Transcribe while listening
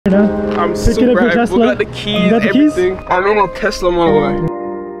I'm super hyped. We got the keys, everything. I'm in a Tesla Model Y.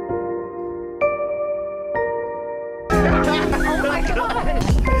 Oh my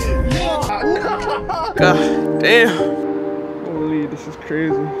god! God damn. Holy, this is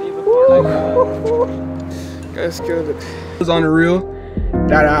crazy. Guys killed it. It was unreal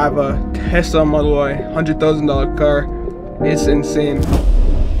that I have a Tesla Model Y, $100,000 car. It's insane.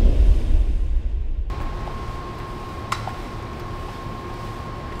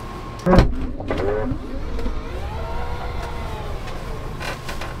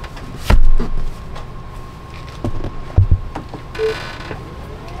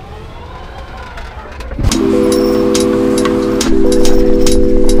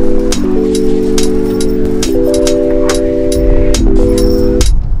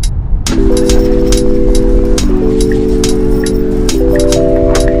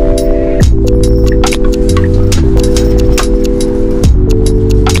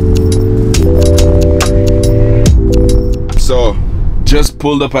 Just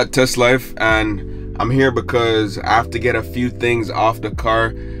pulled up at Test Life and I'm here because I have to get a few things off the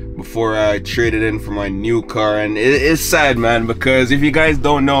car before I trade it in for my new car. And it's sad, man, because if you guys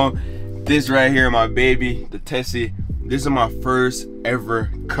don't know, this right here, my baby, the Tessie, this is my first ever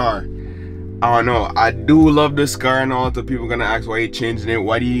car. I don't know, I do love this car, and all the people gonna ask why you changing it,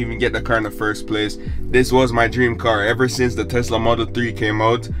 why do you even get the car in the first place. This was my dream car ever since the Tesla Model 3 came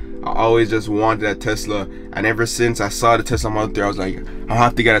out. I always just wanted a Tesla, and ever since I saw the Tesla Model 3, I was like, I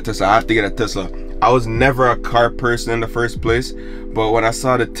have to get a Tesla, I have to get a Tesla. I was never a car person in the first place, but when I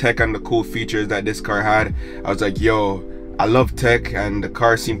saw the tech and the cool features that this car had, I was like, yo, I love tech, and the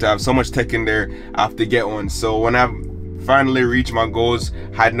car seemed to have so much tech in there, I have to get one. So when I finally reached my goals,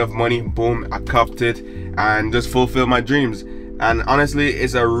 had enough money, boom, I copped it and just fulfilled my dreams. And honestly,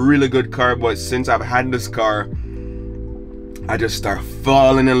 it's a really good car, but since I've had this car, I just start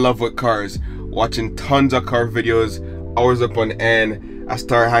falling in love with cars, watching tons of car videos, hours upon end. I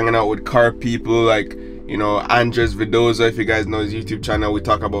start hanging out with car people like, you know, Andres Vidoza, if you guys know his YouTube channel. We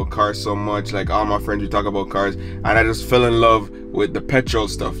talk about cars so much, like all my friends, we talk about cars, and I just fell in love with the petrol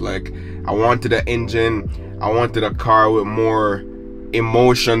stuff. Like, I wanted an engine, I wanted a car with more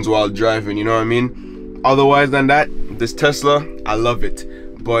emotions while driving, you know what I mean? Otherwise than that, this Tesla, I love it,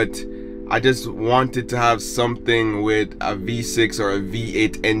 but I just wanted to have something with a V6 or a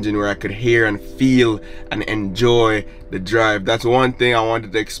V8 engine where I could hear and feel and enjoy the drive. That's one thing I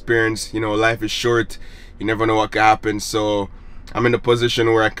wanted to experience. You know, life is short, you never know what could happen, so I'm in a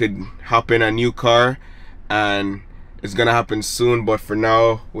position where I could hop in a new car, and it's gonna happen soon. But for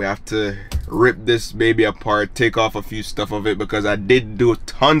now, we have to rip this baby apart, take off a few stuff of it, because I did do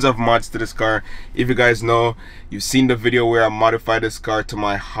tons of mods to this car. If you guys know, you've seen the video where I modified this car to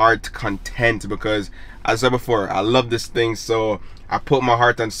my heart content, because as I said before, I love this thing, so I put my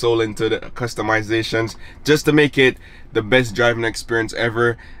heart and soul into the customizations just to make it the best driving experience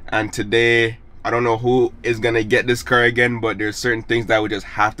ever. And today, I don't know who is gonna get this car again, but there's certain things that we just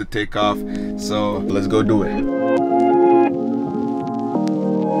have to take off, so let's go do it.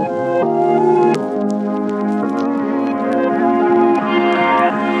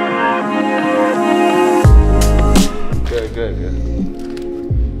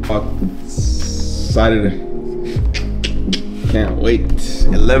 Saturday, can't wait.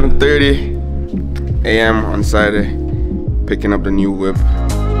 11:30 a.m. on Saturday, picking up the new whip.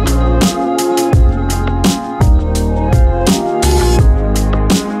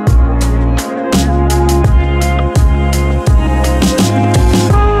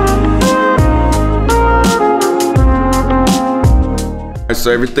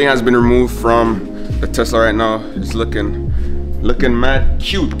 So everything has been removed from the Tesla right now. It's looking mad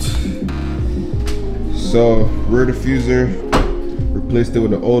cute. So rear diffuser, replaced it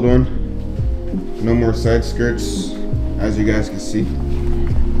with the old one. No more side skirts, as you guys can see.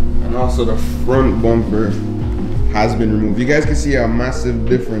 And also the front bumper has been removed. You guys can see a massive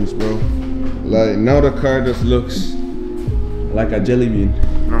difference, bro. Like, now the car just looks like a jelly bean.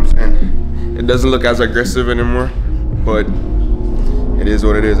 You know what I'm saying? It doesn't look as aggressive anymore, but it is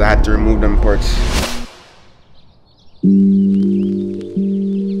what it is. I had to remove them parts.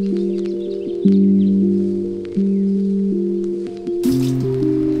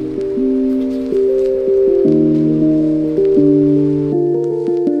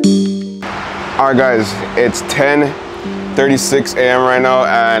 Alright guys, it's 10:36 a.m. right now,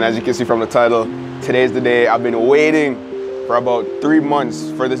 and as you can see from the title, today's the day. I've been waiting for about 3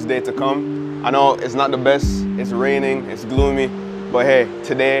 months for this day to come. I know it's not the best, it's raining, it's gloomy, but hey,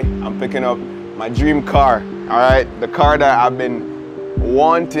 today I'm picking up my dream car, alright? The car that I've been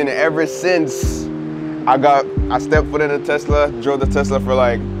wanting ever since I stepped foot in the Tesla, drove the Tesla for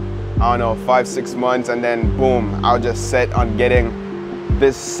like, I don't know, 5-6 months, and then boom, I was just set on getting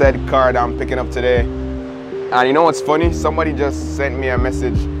this said car that I'm picking up today. And you know what's funny? Somebody just sent me a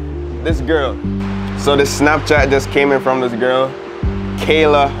message. This girl. So this Snapchat just came in from this girl,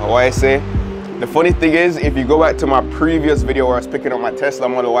 Kayla, what I say. The funny thing is, if you go back to my previous video where I was picking up my Tesla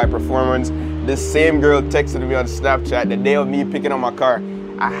Model Y Performance, this same girl texted me on Snapchat the day of me picking up my car.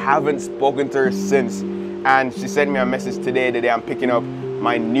 I haven't spoken to her since. And she sent me a message today, the day I'm picking up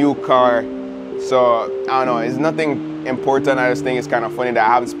my new car. So, I don't know, it's nothing important. I just think it's kind of funny that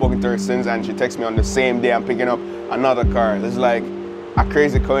I haven't spoken to her since, and she texted me on the same day I'm picking up another car. It's like a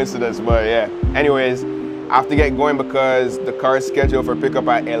crazy coincidence, but yeah. Anyways, I have to get going because the car is scheduled for pickup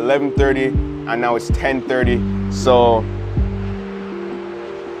at 11:30, and now it's 10:30. So,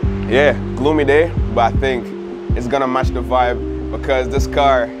 yeah, gloomy day, but I think it's gonna match the vibe because this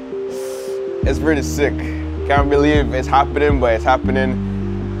car is pretty sick. Can't believe it's happening, but it's happening.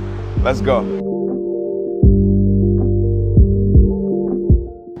 Let's go.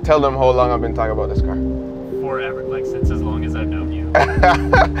 Tell them how long I've been talking about this car. Forever, like since as long as I've known you. You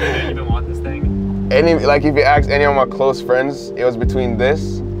didn't even want this thing? Like if you ask any of my close friends, it was between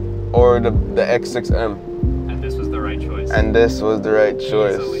this or the X6M. And this was the right choice. And this was the right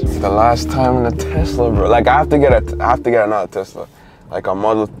choice. Easily. The last time in the Tesla, bro. Like I have to get another Tesla. Like a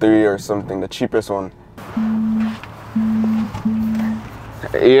Model 3 or something, the cheapest one.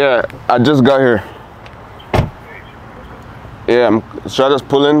 Yeah, I just got here. Yeah, should I just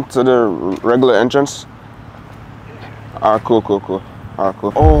pull into the regular entrance? Alright, cool. Alright,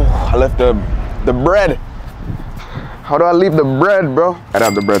 cool. Oh, I left the bread. How do I leave the bread, bro? Gotta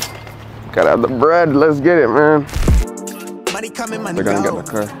have the bread. Gotta have the bread. Let's get it, man. Money coming, money They're gonna go. get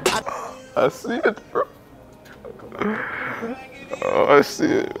the car. I see it, bro. Oh, I see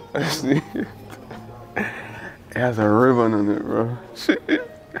it. I see it. It has a ribbon on it, bro.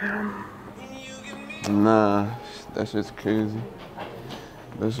 Nah, that shit's crazy.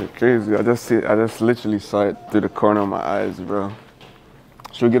 That shit crazy. I just literally saw it through the corner of my eyes, bro.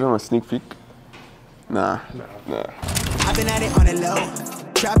 Should we get on a sneak peek? Nah. I've been at it on the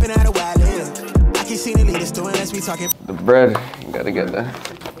low, trapping out a while. I can see the leaders doing as we talking. The bread, you gotta get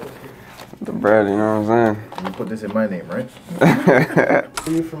the bread, you know what I'm saying? You put this in my name, right?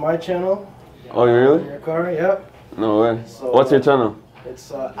 You from my channel? Oh, you really? Your car, yep. No way. So, What's your channel?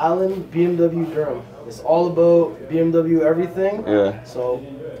 It's Alan BMW Durham. It's all about BMW everything. Yeah. So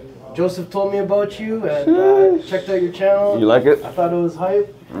Joseph told me about you and checked out your channel. You like it? I thought it was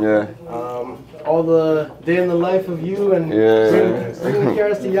hype. Yeah. All the day in the life of you and Yeah. bringing the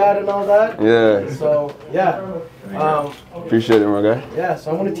cars to yacht and all that. Yeah. So yeah. Appreciate it, my guy. Yeah,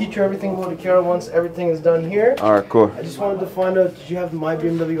 so I'm going to teach you everything about the car once everything is done here. Alright, cool. I just wanted to find out, did you have the My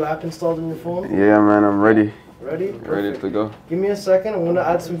BMW app installed on your phone? Yeah, man, I'm ready. Ready? Ready to go. Give me a second. I'm going to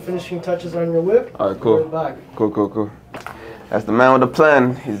add some finishing touches on your whip. Alright, cool. Right back. Cool. That's the man with the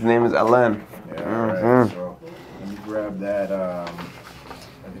plan. His name is Alan. Yeah, alright, so you grab that, I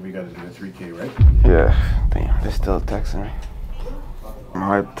think we gotta do the 3K, right? Yeah. Damn, they're still texting me. I'm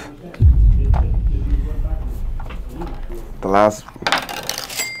hyped. The last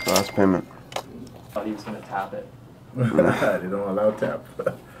payment. I thought he was gonna tap it. They don't allow tap.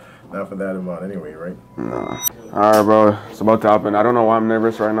 Not for that amount anyway, right? No. Alright, bro. It's about to happen. I don't know why I'm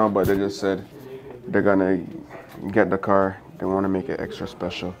nervous right now, but they just said they're gonna get the car. They want to make it extra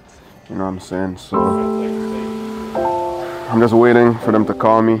special. You know what I'm saying? So I'm just waiting for them to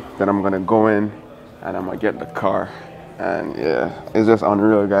call me. Then I'm gonna go in and I'm gonna get the car. And yeah, it's just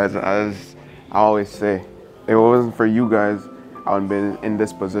unreal, guys. As I always say, if it wasn't for you guys, I wouldn't been in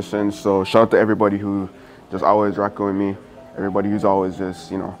this position. So shout out to everybody who just always rocking with me. Everybody who's always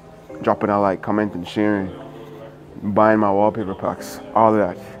just, you know, dropping a like, commenting, sharing, buying my wallpaper packs, all of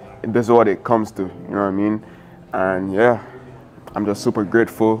that. This is what it comes to, you know what I mean? And yeah, I'm just super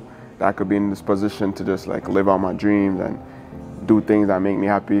grateful that I could be in this position to just like live out my dreams and do things that make me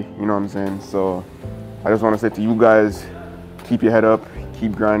happy, you know what I'm saying? So I just want to say to you guys, keep your head up,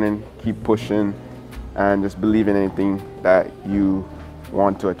 keep grinding, keep pushing, and just believe in anything that you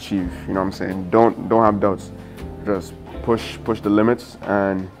want to achieve, you know what I'm saying? Don't have doubts. Just push the limits,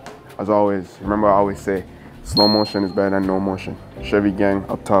 and as always, remember I always say, slow motion is better than no motion. Chevy gang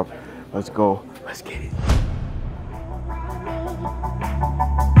up top, let's go, let's get it.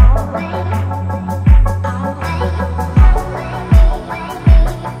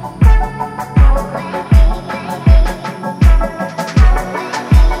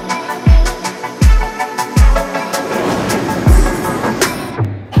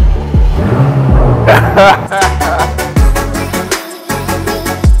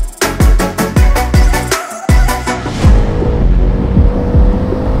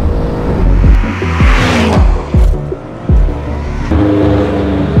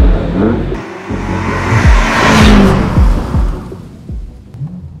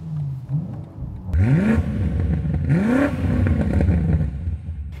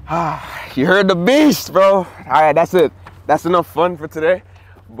 You heard the beast, bro. All right, that's it. That's enough fun for today.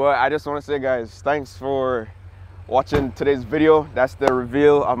 But I just want to say, guys, thanks for watching today's video. That's the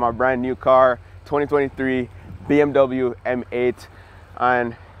reveal of my brand new car, 2023 BMW M8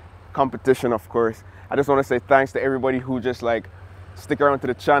 and Competition, of course. I just want to say thanks to everybody who just like stick around to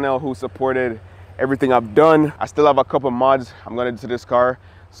the channel, who supported everything I've done. I still have a couple mods I'm gonna do to this car.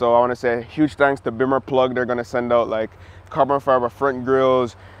 So I want to say huge thanks to Bimmer Plug. They're gonna send out like carbon fiber front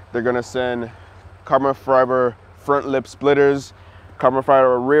grills. They're gonna send carbon fiber front lip splitters, carbon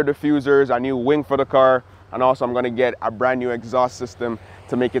fiber rear diffusers, a new wing for the car, and also I'm gonna get a brand new exhaust system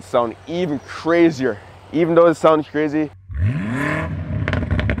to make it sound even crazier. Even though it sounds crazy,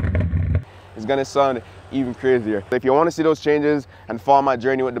 it's gonna sound even crazier. If you want to see those changes and follow my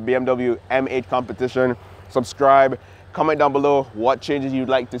journey with the BMW M8 Competition, subscribe, comment down below what changes you'd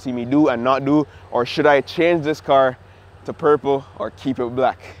like to see me do and not do, or should I change this car to purple or keep it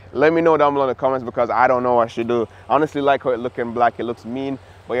black? Let me know down below in the comments because I don't know what I should do. I honestly like how it looks in black. It looks mean,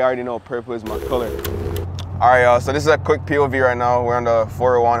 but you already know purple is my color. All right, y'all, so this is a quick POV right now. We're on the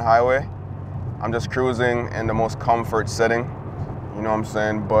 401 highway. I'm just cruising in the most comfort setting, you know what I'm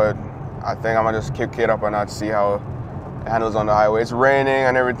saying? But I think I'm gonna just kick it up and not see how it handles on the highway. It's raining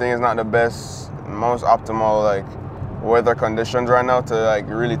and everything is not the best, most optimal like weather conditions right now to like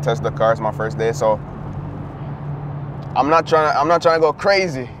really test the car. It's my first day, so I'm not trying to go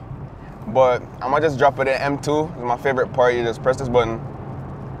crazy, but I'm gonna just drop it in M2. It's my favorite part. You just press this button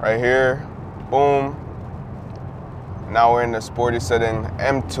right here, boom. Now we're in the sporty setting,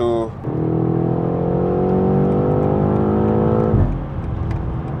 M2.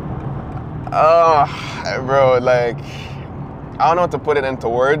 Bro, like, I don't know what to put it into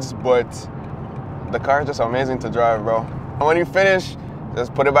words, but the car is just amazing to drive, bro. And when you finish,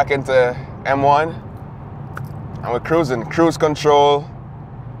 just put it back into M1, and we're cruising. Cruise control.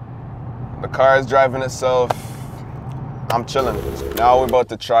 The car is driving itself. I'm chilling. Now we're about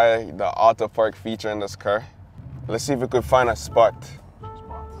to try the auto park feature in this car. Let's see if we could find a spot.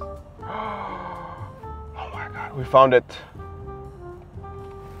 Oh my God, we found it.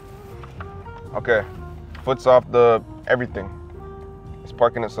 Okay, foot's off the everything. It's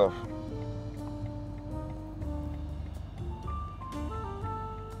parking itself.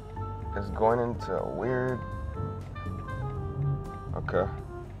 It's going into a weird. Okay.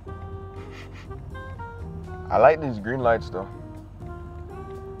 I like these green lights though.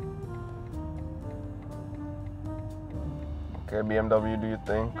 Okay, BMW, do your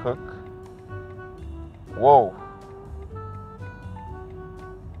thing, cook. Whoa.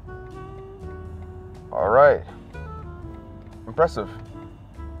 All right, impressive.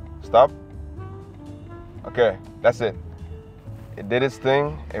 Stop. Okay, that's it. It did its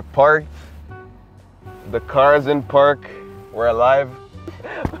thing, it parked. The car's in park, we're alive.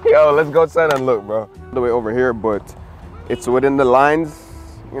 Yo, let's go outside and look, bro. All the way over here, but it's within the lines,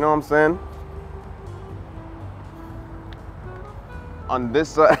 you know what I'm saying? On this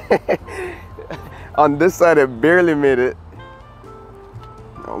side, on this side it barely made it.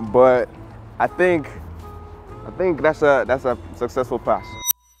 But I think that's a successful pass.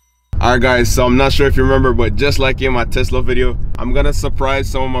 All right, guys, so I'm not sure if you remember, but just like in my Tesla video, I'm gonna surprise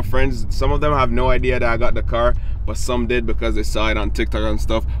some of my friends. Some of them have no idea that I got the car, but some did because they saw it on TikTok and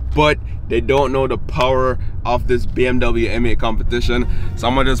stuff, but they don't know the power of this BMW M8 Competition. So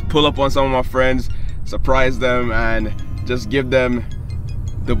I'm gonna just pull up on some of my friends, surprise them, and just give them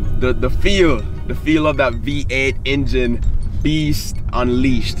the feel of that V8 engine beast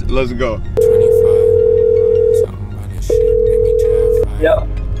unleashed. Let's go.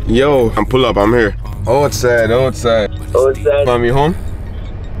 Yo, I'm pull up, I'm here. Oh, it's sad, oh, it's sad. Oh, it's sad. Mom, you home?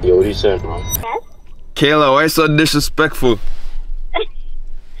 Yo, what are you saying, bro? Yes? Kayla, why so disrespectful? What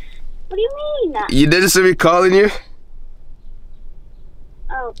do you mean? You didn't see me calling you?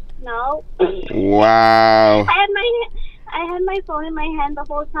 Oh, no. Wow. I had my phone in my hand the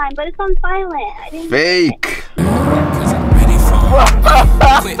whole time, but it's on silent. I didn't. Fake.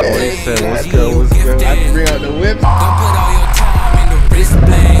 What's good, what's good? I have to bring out the whip.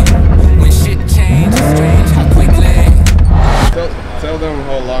 Tell them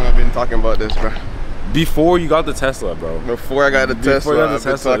how long I've been talking about this, bro. Before you got the Tesla, bro. Before I got the Tesla. Before you got the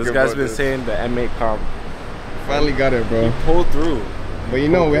Tesla, this guy's been saying the M8 Comp. Finally got it, bro. You pulled through. But you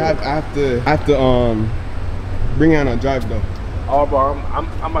know, I have to bring it on a drive though. Oh, bro, I'm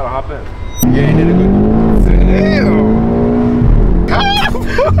about to hop in. Yeah, you did a good. Damn.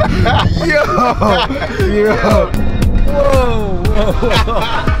 Yo. Whoa, whoa.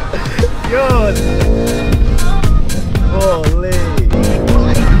 Yo. Holy.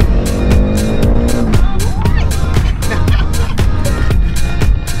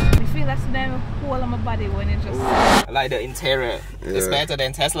 body when it just like the interior. Yeah. It's better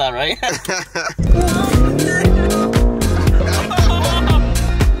than Tesla, right?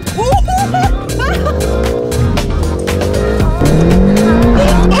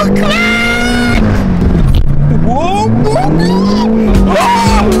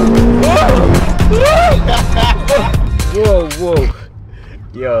 Whoa, whoa.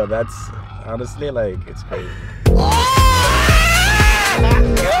 Yo, that's honestly like, it's crazy.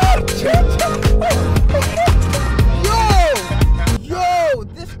 Yo,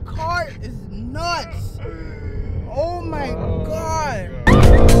 this car is nuts. Oh my god.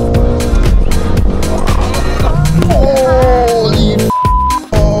 Holy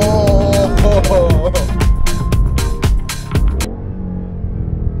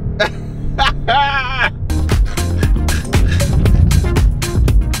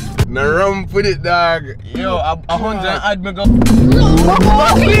Narum put it, dog. Yo, 100 add me go. I'm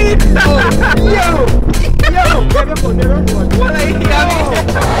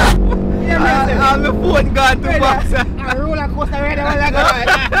the phone gone to box. A roller coaster ride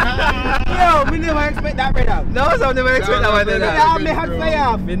Yo, we never expect that, brother. No, so never expect that one. I'm hot fire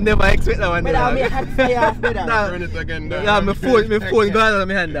off. We never expect that one. I'm hot fire off, brother. Turn it again, dog. Yeah, my phone gone on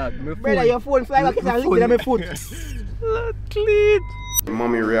my hand, dog. Brother, your phone fly back and link it on my foot. Clean.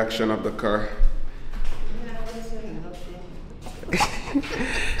 Mommy reaction of the car.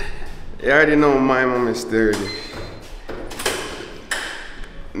 You already know my mom is sturdy.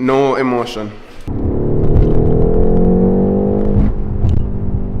 No emotion.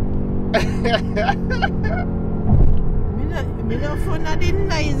 Me not fun at the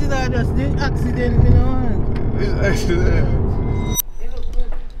nice, you know, just the accident, you know. This accident.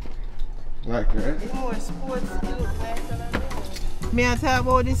 Like, right? More sports, you look nice. Me I talk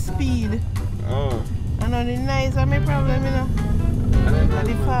about the speed. Oh. I know the nice are my problem, you know. And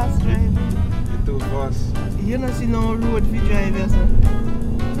the fast drive. You're too fast. You don't see no road for drive, you see.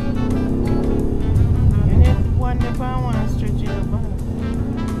 You need one day and one stretch it up.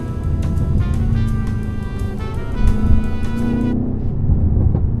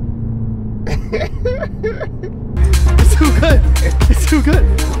 It's too good. It's too good.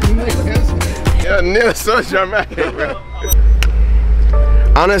 Yeah, Neil's so dramatic, bro.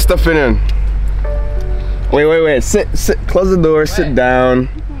 Honest opinion. Wait. Sit. Close the door. Sit down.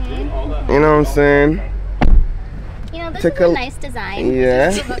 You know what I'm saying? You know, this is a nice design.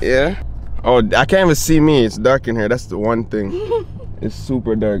 Yeah. Oh, I can't even see me. It's dark in here. That's the one thing. It's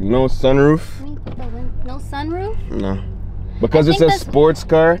super dark. No sunroof. No sunroof? No. Because it's a sports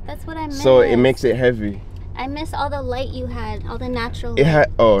car. That's what I meant. So it makes it heavy. I miss all the light you had, all the natural light. It had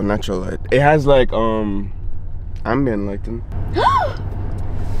natural light. It has like ambient lighting.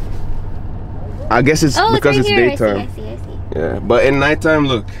 I guess it's because it's daytime. I see. Yeah, but in nighttime,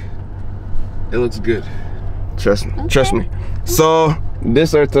 look, it looks good. Trust me. Okay. Trust me. So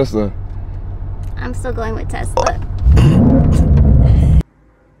this or Tesla? I'm still going with Tesla.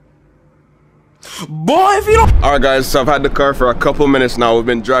 Boy, if you don't. All right, guys. So I've had the car for a couple minutes now. We've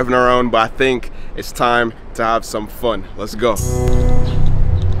been driving around, but I think it's time to have some fun. Let's go.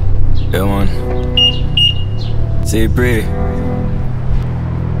 Yeah, man. See pretty.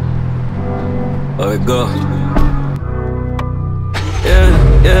 Oh, it go.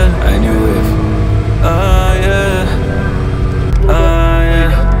 Yeah, I knew it.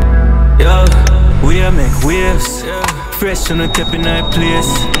 Yeah. We are make waves. Fresh on the tip in our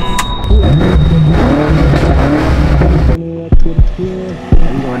place.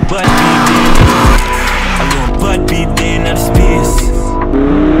 But be there in that space.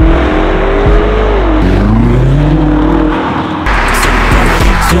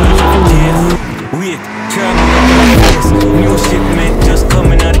 Wait, new shipment just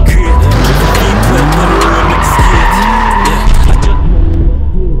coming out of crate. B12 on the road like skate.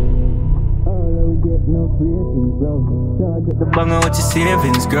 The bang on what your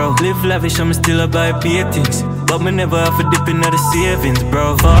savings, bro. Live lavish, I'm still a buy pay things. But me never have a dip in the savings,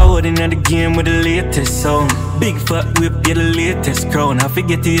 bro. Forward in the game with the latest sound. Big fat whip, get the latest crown. I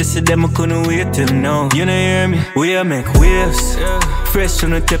forget to yesterday, I couldn't wait till now. You know hear me? We are make waves. Fresh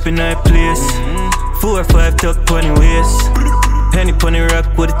on the tip in our place. 4 or 5 tuck 20 ways. Penny pony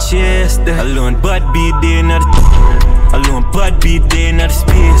rock with a chest. Alone bad be there in the alone bad be there in the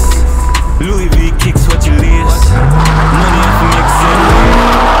space. Louis V kicks what you lace. Money off make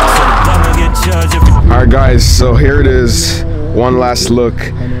sense. So the bang get charged every. Alright guys, so here it is. One last look.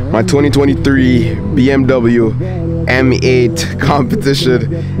 My 2023 BMW M8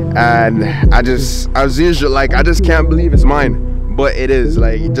 Competition. And I just can't believe it's mine. But it is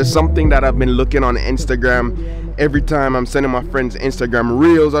like just something that I've been looking on Instagram. Every time I'm sending my friends Instagram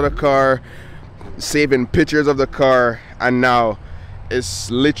reels of the car, saving pictures of the car, and now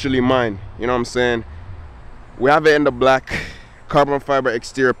it's literally mine. You know what I'm saying? We have it in the black carbon fiber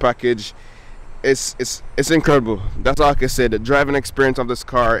exterior package. It's incredible. That's all I can say. The driving experience of this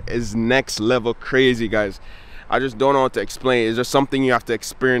car is next level crazy, guys. I just don't know what to explain. It's just something you have to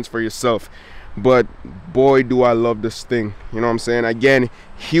experience for yourself. But boy, do I love this thing. You know what I'm saying? Again,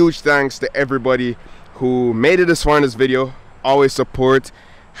 huge thanks to everybody who made it this far in this video. Always support.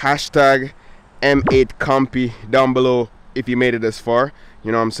 Hashtag M8 Compy down below if you made it this far.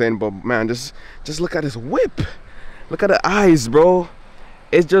 You know what I'm saying? But man, just look at this whip. Look at the eyes, bro.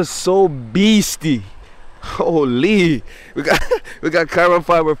 It's just so beastie. Holy. We got carbon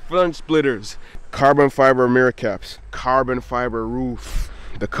fiber front splitters, carbon fiber mirror caps, carbon fiber roof,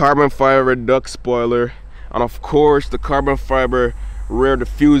 the carbon fiber duct spoiler, and of course the carbon fiber rear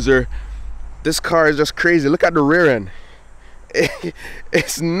diffuser. This car is just crazy. Look at the rear end.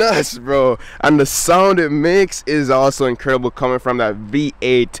 It's nuts, bro. And the sound it makes is also incredible, coming from that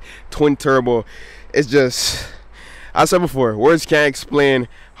V8 twin turbo. It's just, I said before, words can't explain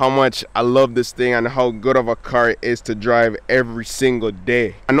how much I love this thing and how good of a car it is to drive every single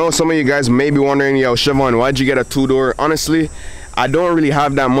day. I know some of you guys may be wondering, yo, Shevon, why'd you get a two-door? Honestly, I don't really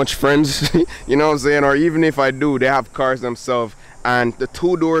have that much friends, you know what I'm saying? Or even if I do, they have cars themselves. And the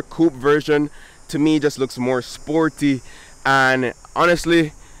two-door coupe version, to me, just looks more sporty. And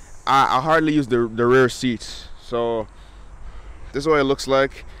honestly, I hardly use the rear seats. So this is what it looks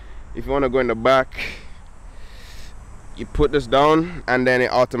like. If you want to go in the back, you put this down and then it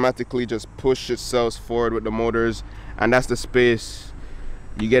automatically just pushes itself forward with the motors, and that's the space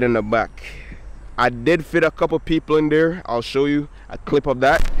you get in the back. I did fit a couple people in there. I'll show you a clip of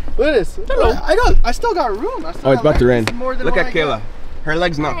that. Look at this. Hello. I still got room. I still Oh, it's about to rain. Look at Kayla. Kayla. Her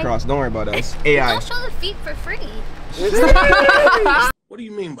leg's not crossed. Don't worry about that. It's AI. I'll show the feet for free. What do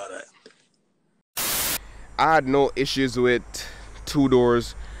you mean by that? I had no issues with two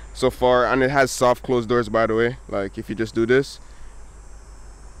doors so far, and it has soft closed doors, by the way. Like if you just do this,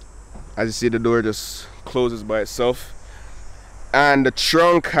 as you see, the door just closes by itself. And the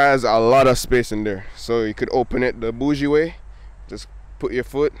trunk has a lot of space in there, so you could open it the bougie way. Just put your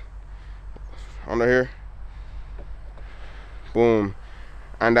foot under here, boom,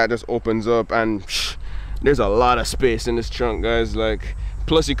 and that just opens up, and there's a lot of space in this trunk, guys. Like,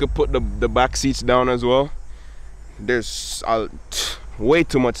 plus you could put the back seats down as well. There's way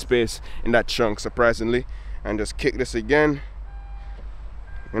too much space in that trunk, surprisingly. And just kick this again,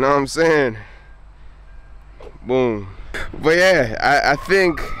 you know what I'm saying? Boom. But yeah, I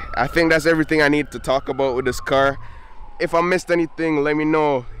think that's everything I need to talk about with this car. If I missed anything, let me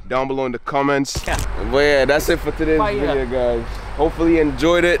know down below in the comments. But yeah, that's it for today's video, guys. Hopefully you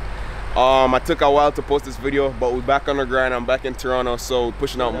enjoyed it. I took a while to post this video, but we're back on the grind. I'm back in Toronto, so we're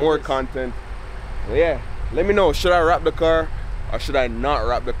pushing out more content. But yeah, let me know, should I wrap the car or should I not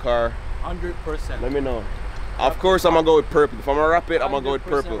wrap the car? 100%. Let me know. Of course, I'm gonna go with purple. If I'm gonna wrap it, I'm gonna go with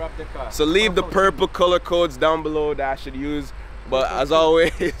purple. So leave the purple color codes down below that I should use. But as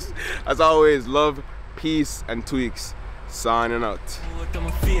always, love, peace, and tweaks. Signing out.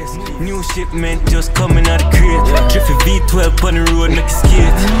 New shipment just coming out of crate. Drift a V12 on the road, make it skate.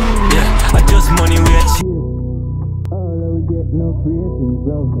 Yeah, I just money we achieve. All that we get, no ratings,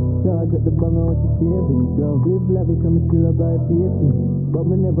 bro. Charge up the bang on what you savings, bro. Live lavish, I'm still a buy painting, but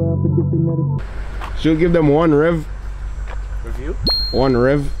me never have to dip in the. She'll give them one rev. Review? One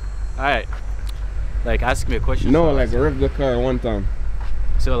rev. Alright. Like, ask me a question. No, like rev the car one time.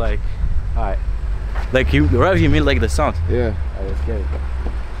 So like, alright. Like you mean like the sound? Yeah. Alright, let's get it.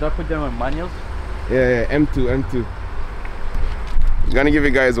 Should I put them on manuals? Yeah, M2. He's gonna give you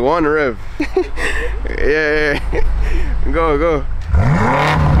guys one rev. yeah. Go.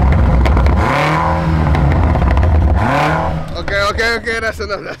 Okay, that's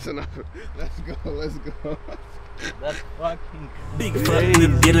enough. Let's go. That's fucking big fuck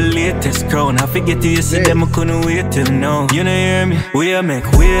whip, get the latest crown. I forget to yesterday, I couldn't wait till now. You know hear me? We are make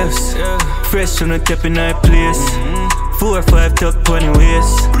waves. Fresh on the tip in our place. 4 or 5 tuck pony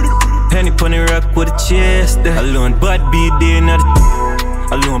waist. Penny pony rock with a chest. Alone bad beat day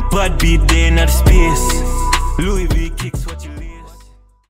in the space. Louis V kicks what you